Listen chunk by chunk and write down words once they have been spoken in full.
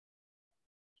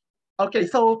Okay,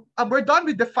 so we're done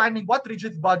with defining what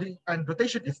rigid body and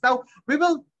rotation is. Now, we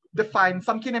will define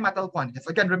some kinematical quantities.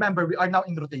 Again, remember, we are now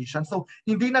in rotation. So,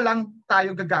 hindi na lang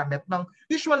tayo gagamit ng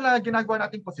usual na ginagawa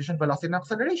nating position, velocity, and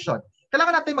acceleration.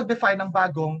 Kailangan natin mag-define ng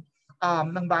bagong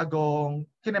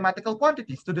kinematical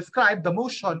quantities to describe the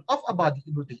motion of a body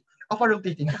in of a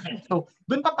rotating body. So,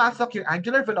 dun papasok yung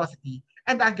angular velocity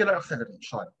and angular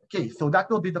acceleration. Okay, so that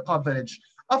will be the coverage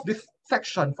of this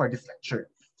section for this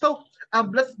lecture. So,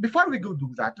 before we go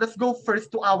do that, let's go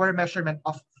first to our measurement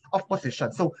of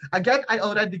position. So again, I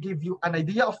already gave you an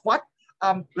idea of what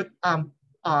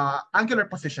angular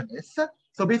position is.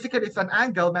 So basically, it's an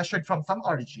angle measured from some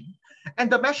origin.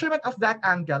 And the measurement of that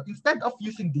angle, instead of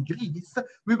using degrees,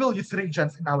 we will use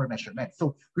radians in our measurement.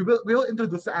 So we will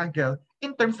introduce the angle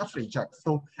in terms of radians.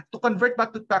 So to convert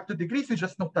back to degrees, you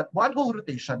just note that one whole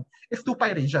rotation is 2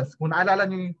 pi radians. Kung naalala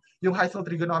nyo yung high school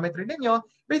trigonometry ninyo,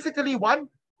 basically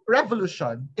one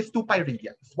revolution is 2 pi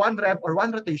radians. One rev or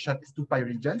one rotation is 2 pi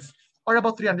radians, or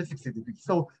about 360 degrees.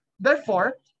 So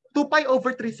therefore, 2 pi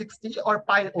over 360 or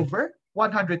pi over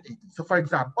 180. So for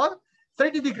example,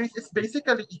 30 degrees is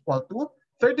basically equal to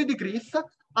 30 degrees.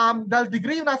 Dahil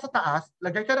degree yung nasa taas,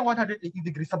 lagay ka ng 180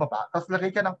 degrees sa baba, tapos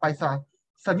lagay ka ng pi sa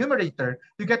numerator,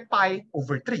 you get pi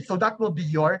over 3. So that will be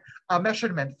your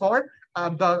measurement for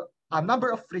the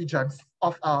number of radians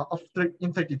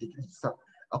in 30 degrees. So,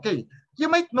 okay, you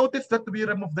might notice that we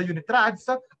remove the unit rads.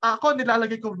 Ako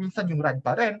nilalagay ko minsan yung rad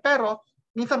pa rin, pero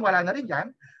minsan wala na rin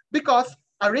yan because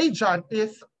a radian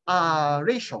is a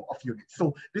ratio of units.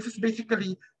 So this is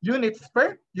basically units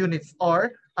per units,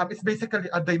 or it's basically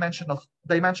a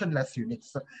dimensionless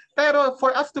units. Pero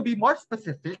for us to be more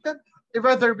specific,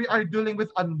 whether we are dealing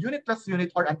with a unitless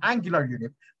unit or an angular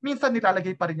unit, minsan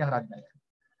nilalagay pa rin yung rad na yan.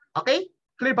 Okay?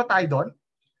 Clear ba tayo doon?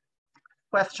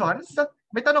 Questions?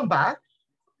 May tanong ba?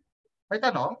 May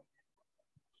tanong?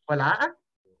 Wala?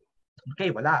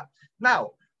 Okay, wala.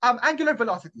 Now, angular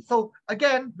velocity. So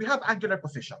again, we have angular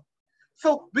position.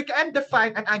 So we can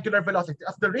define an angular velocity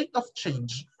as the rate of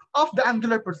change of the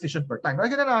angular position per time.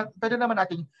 Pwede naman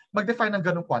natin mag-define ng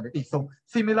ganung quantity. So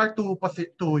similar to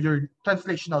your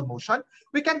translational motion,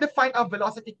 we can define a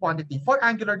velocity quantity for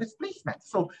angular displacement.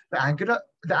 So the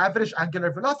average angular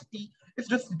velocity is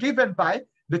just given by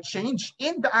the change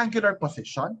in the angular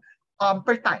position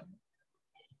per time.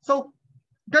 So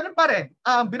ganun pa rin.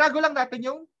 Binago lang natin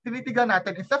yung tinitigan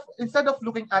natin. Instead of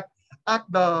looking at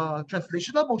the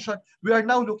translational motion, we are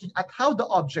now looking at how the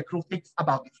object rotates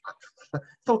about its axis.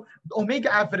 So the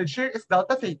omega average here is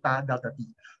delta theta, delta t.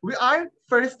 We are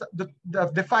first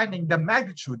defining the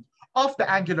magnitude of the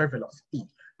angular velocity.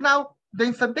 Now, the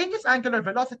instantaneous angular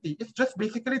velocity is just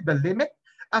basically the limit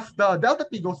as the delta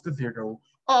t goes to 0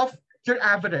 of your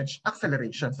average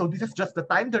acceleration. So this is just the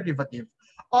time derivative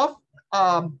of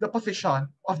the position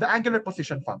of the angular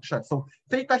position function. So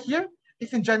theta here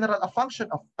is in general a function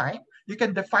of time. You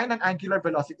can define an angular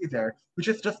velocity there, which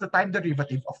is just the time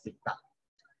derivative of theta.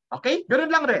 Okay?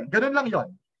 Ganun lang rin. Ganun lang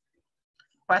yon.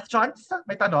 Questions?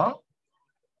 May tanong?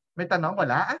 May tanong?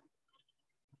 Wala?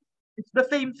 It's the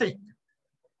same thing.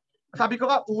 Sabi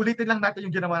ko nga, ulitin lang natin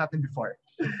yung ginawa natin before.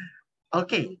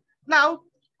 Okay. Now,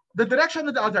 the direction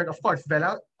of the other, of course,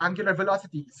 angular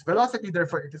velocity is velocity,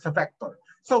 therefore it is a vector.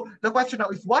 So the question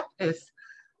now is, what is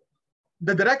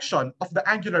the direction of the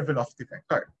angular velocity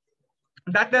vector?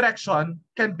 That direction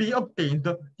can be obtained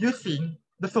using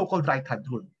the so-called right-hand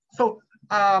rule. So,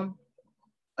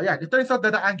 it turns out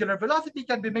that the angular velocity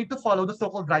can be made to follow the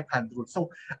so-called right-hand rule. So,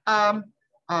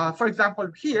 for example,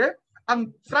 here,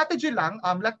 ang strategy lang,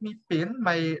 let me pin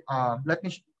my,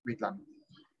 wait lang.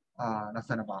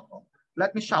 Nasaan na ba ako?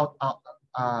 Let me shout out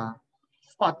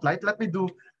spotlight. Let me do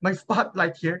my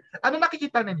spotlight here. Ano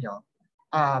nakikita ninyo?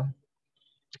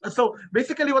 So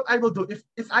basically what I will do is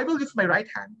I will use my right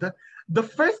hand.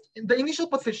 The initial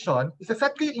position is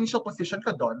set ko yung initial position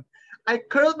ko doon. I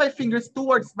curl my fingers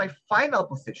towards my final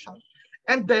position.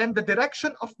 And then the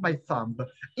direction of my thumb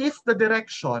is the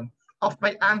direction of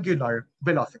my angular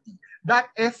velocity.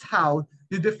 That is how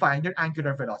you define your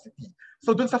angular velocity.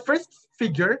 So dun sa first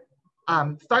figure,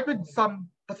 start with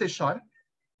some position,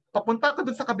 papunta ko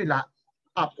dun sa kabila,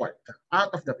 upward,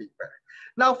 out of the paper.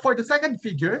 Now for the second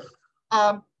figure,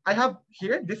 I have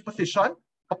here this position,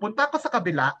 papunta ko sa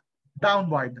kabila,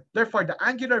 downward. Therefore, the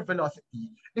angular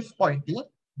velocity is pointing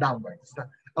downwards.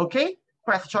 Okay?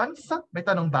 Questions? May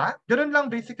tanong ba? Ganun lang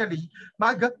basically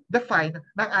mag-define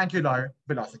ng angular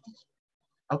velocity.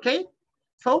 Okay?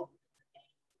 So,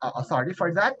 sorry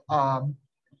for that.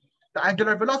 The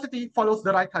angular velocity follows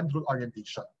the right-hand rule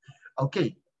orientation.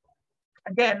 Okay.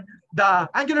 Again, the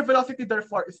angular velocity,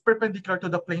 therefore, is perpendicular to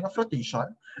the plane of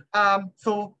rotation.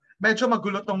 So medyo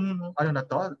magulo tong ano na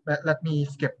to. Let me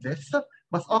skip this.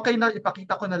 Mas okay na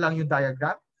ipakita ko na lang yung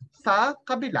diagram sa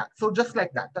kabila. So just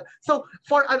like that. So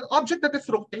for an object that is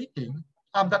rotating,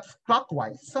 that's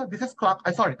clockwise. So this is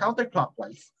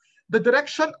counterclockwise. The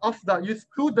direction of you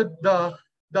screw the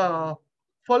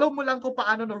follow mo lang kung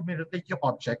paano rotate yung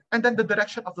object, and then the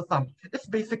direction of the thumb is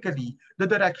basically the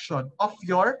direction of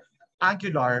your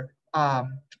angular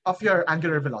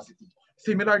velocity.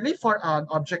 Similarly, for an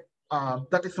object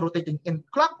that is rotating in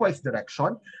clockwise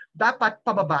direction, dapat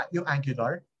pababa yung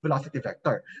angular velocity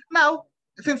vector. Now,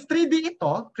 since 3D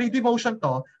ito, 3D motion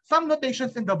to, some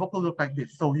notations in the book will look like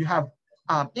this. So you have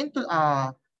into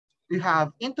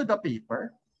the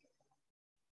paper.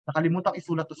 Nakalimutan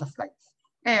isulat to sa slides.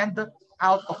 And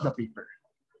out of the paper.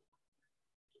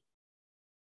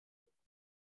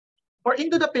 For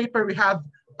into the paper, we have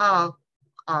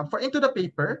for into the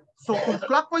paper, so kung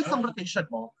clockwise ang rotation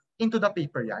mo, into the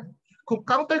paper yan. Kung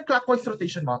counterclockwise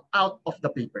rotation mo, out of the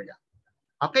paper yan.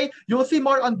 Okay? You'll see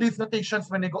more on these notations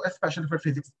when you go, especially for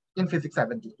physics, in Physics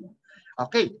 72.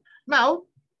 Okay. Now,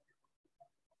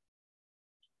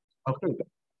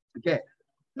 okay.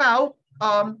 Now,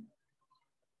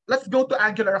 let's go to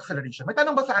angular acceleration. May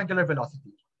tanong ba sa angular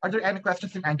velocity? Are there any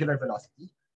questions in angular velocity?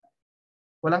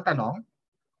 Walang tanong?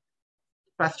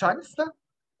 Questions?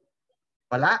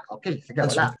 Wala? Okay, sige,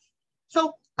 wala.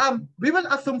 So, we will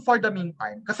assume for the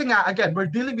meantime, kasi nga, again, we're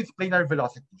dealing with planar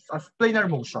velocities or planar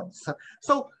motions.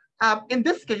 So, in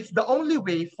this case, the only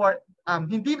way for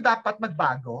hindi dapat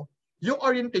magbago yung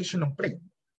orientation ng plane.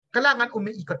 Kailangan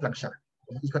umiikot lang siya.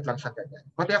 Umiikot lang siya ganyan.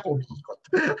 Pati ako umiikot.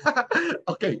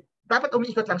 Okay. Dapat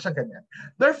umiikot lang siya ganyan.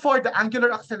 Therefore, the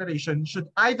angular acceleration should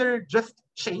only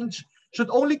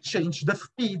change the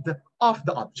speed of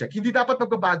the object. Hindi dapat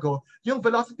magbabago yung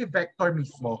velocity vector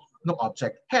mismo ng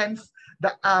object. Hence,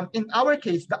 in our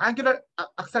case, the angular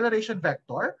acceleration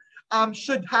vector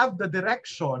should have the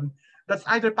direction that's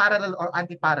either parallel or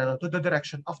anti-parallel to the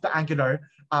direction of the angular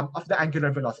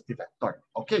velocity vector.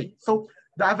 Okay, so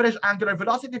the average angular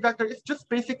velocity vector is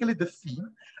just basically the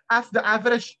same as the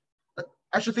average,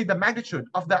 I should say the magnitude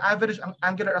of the average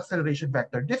angular acceleration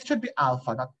vector. This should be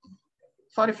alpha, not p.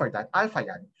 Sorry for that, alpha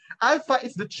yan. Alpha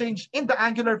is the change in the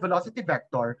angular velocity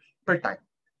vector per time.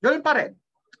 Ganun pa rin.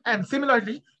 And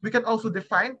similarly, we can also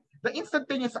define the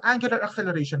instantaneous angular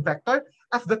acceleration vector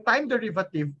as the time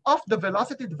derivative of the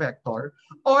velocity vector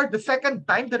or the second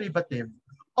time derivative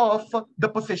of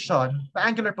the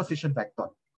angular position vector.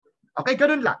 Okay,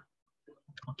 ganun lang.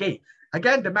 Okay.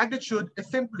 Again, the magnitude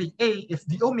is simply A is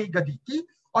d omega dt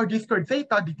or d squared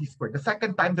theta dt squared, the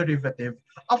second time derivative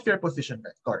of your position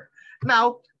vector.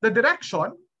 Now, the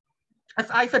direction, as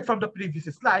I said from the previous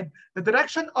slide, the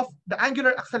direction of the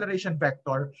angular acceleration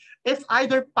vector is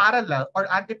either parallel or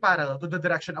anti-parallel to the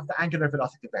direction of the angular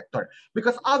velocity vector.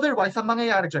 Because otherwise, ang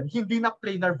mangyayari dyan, hindi na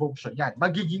planar motion yan.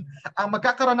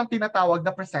 Magkakaroon ng tinatawag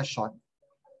na precession.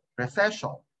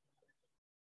 Precession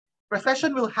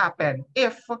will happen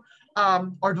if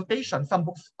or notation, some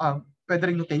books pwede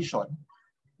ring notation,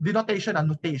 denotation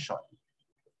and notation.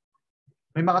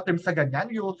 May mga terms sa ganyan.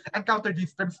 You'll encounter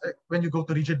these terms when you go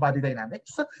to rigid body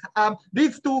dynamics.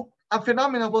 These two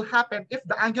phenomena will happen if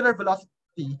the angular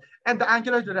velocity and the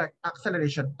angular direct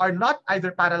acceleration are not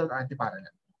either parallel or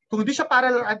anti-parallel. Kung hindi siya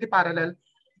parallel or anti-parallel,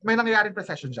 may nangyayaring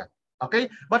precession dyan.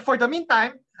 Okay? But for the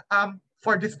meantime,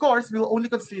 for this course, we will only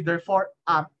consider for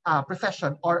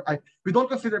precession, or we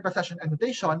don't consider precession and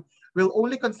notation. We'll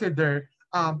only consider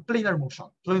planar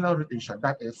motion, planar rotation.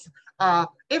 That is,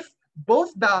 if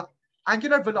both the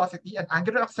angular velocity and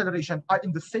angular acceleration are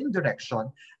in the same direction,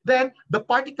 then the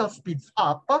particle speeds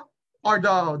up, or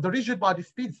the rigid body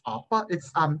speeds up.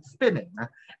 It's spinning.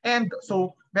 And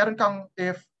so, meron kang,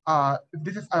 if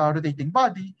this is a rotating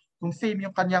body, kung same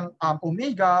yung kanyang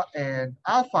omega and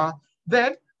alpha,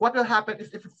 then what will happen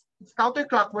is if it's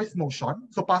counterclockwise motion,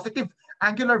 so positive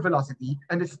angular velocity,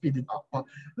 and it's speeding up.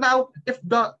 Now, if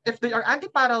they are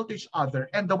anti-parallel to each other,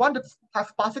 and the one that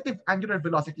has positive angular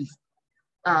velocities,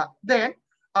 then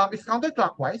it's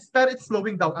counterclockwise, but it's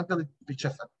slowing down until it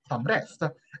reaches some rest.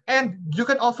 And you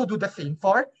can also do the same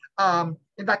for,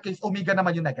 in that case, omega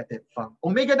naman yung negative.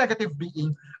 Omega negative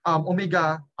being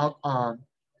omega,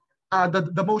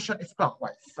 the motion is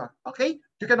clockwise. Okay?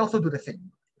 You can also do the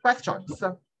same. Questions?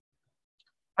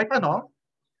 May tanong?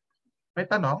 May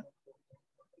tanong?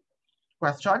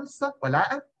 Questions?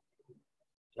 Wala?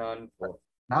 None po.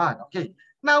 None. Okay.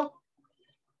 Now,